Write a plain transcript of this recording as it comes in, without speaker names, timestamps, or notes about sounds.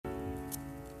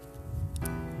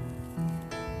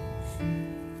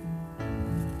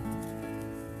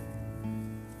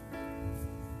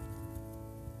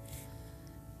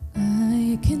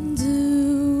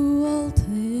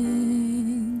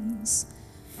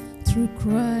through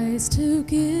Christ who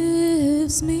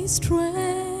gives me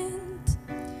strength.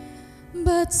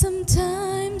 But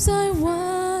sometimes I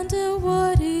wonder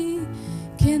what He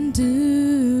can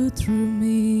do through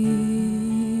me.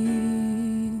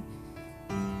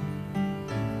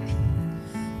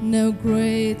 No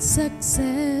great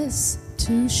success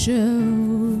to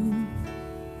show,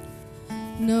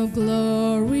 no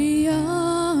glory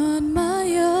on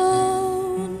my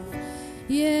own,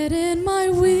 yet in my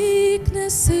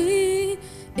weakness He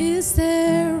is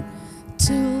there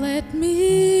to let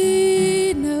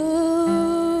me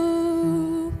know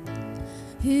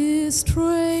His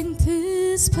strength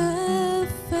is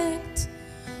perfect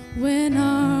when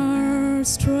our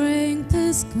strength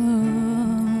is gone.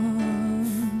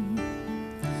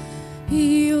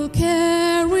 He'll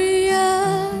carry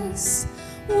us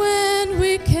when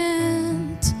we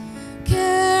can't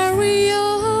carry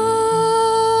on.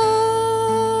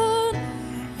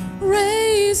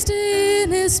 Raised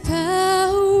in His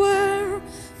power,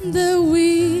 the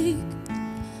weak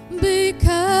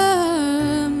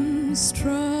become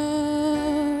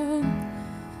strong.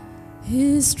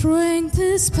 His strength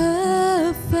is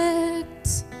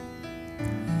perfect.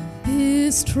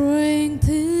 His strength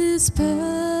is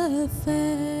perfect.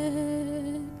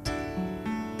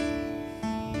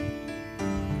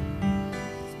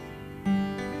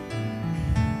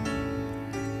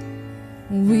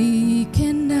 We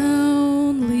can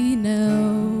only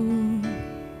know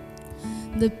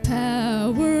the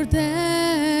power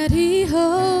that He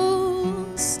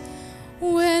holds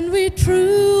when we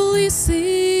truly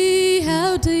see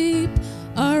how deep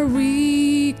our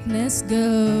weakness goes.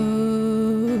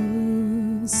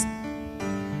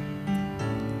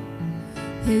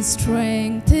 His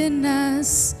strength in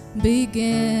us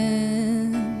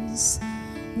begins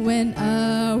when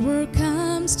our work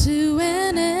comes to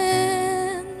an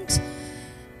end,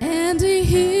 and He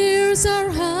hears our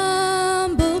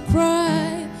humble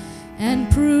cry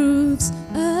and proves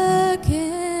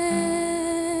again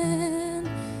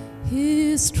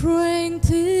His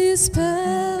strength is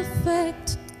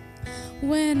perfect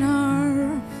when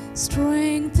our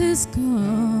strength is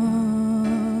gone.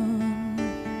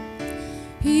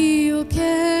 He'll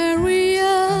carry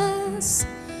us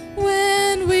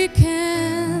when we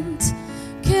can't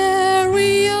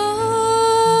carry on.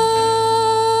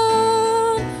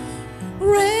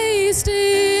 Raised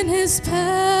in His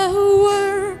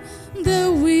power,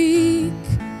 the weak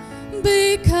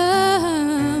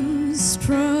become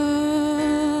strong.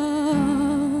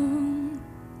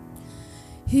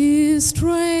 His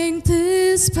strength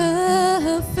is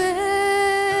perfect.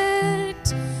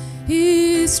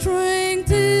 His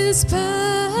strength is perfect.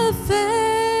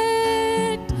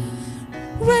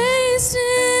 Raised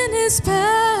in His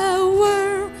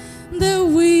power, the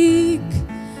weak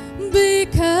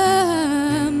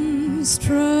become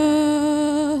strong.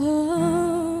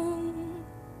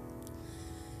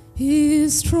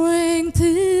 His strength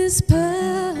is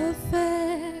perfect.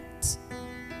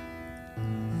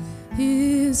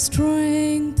 His strength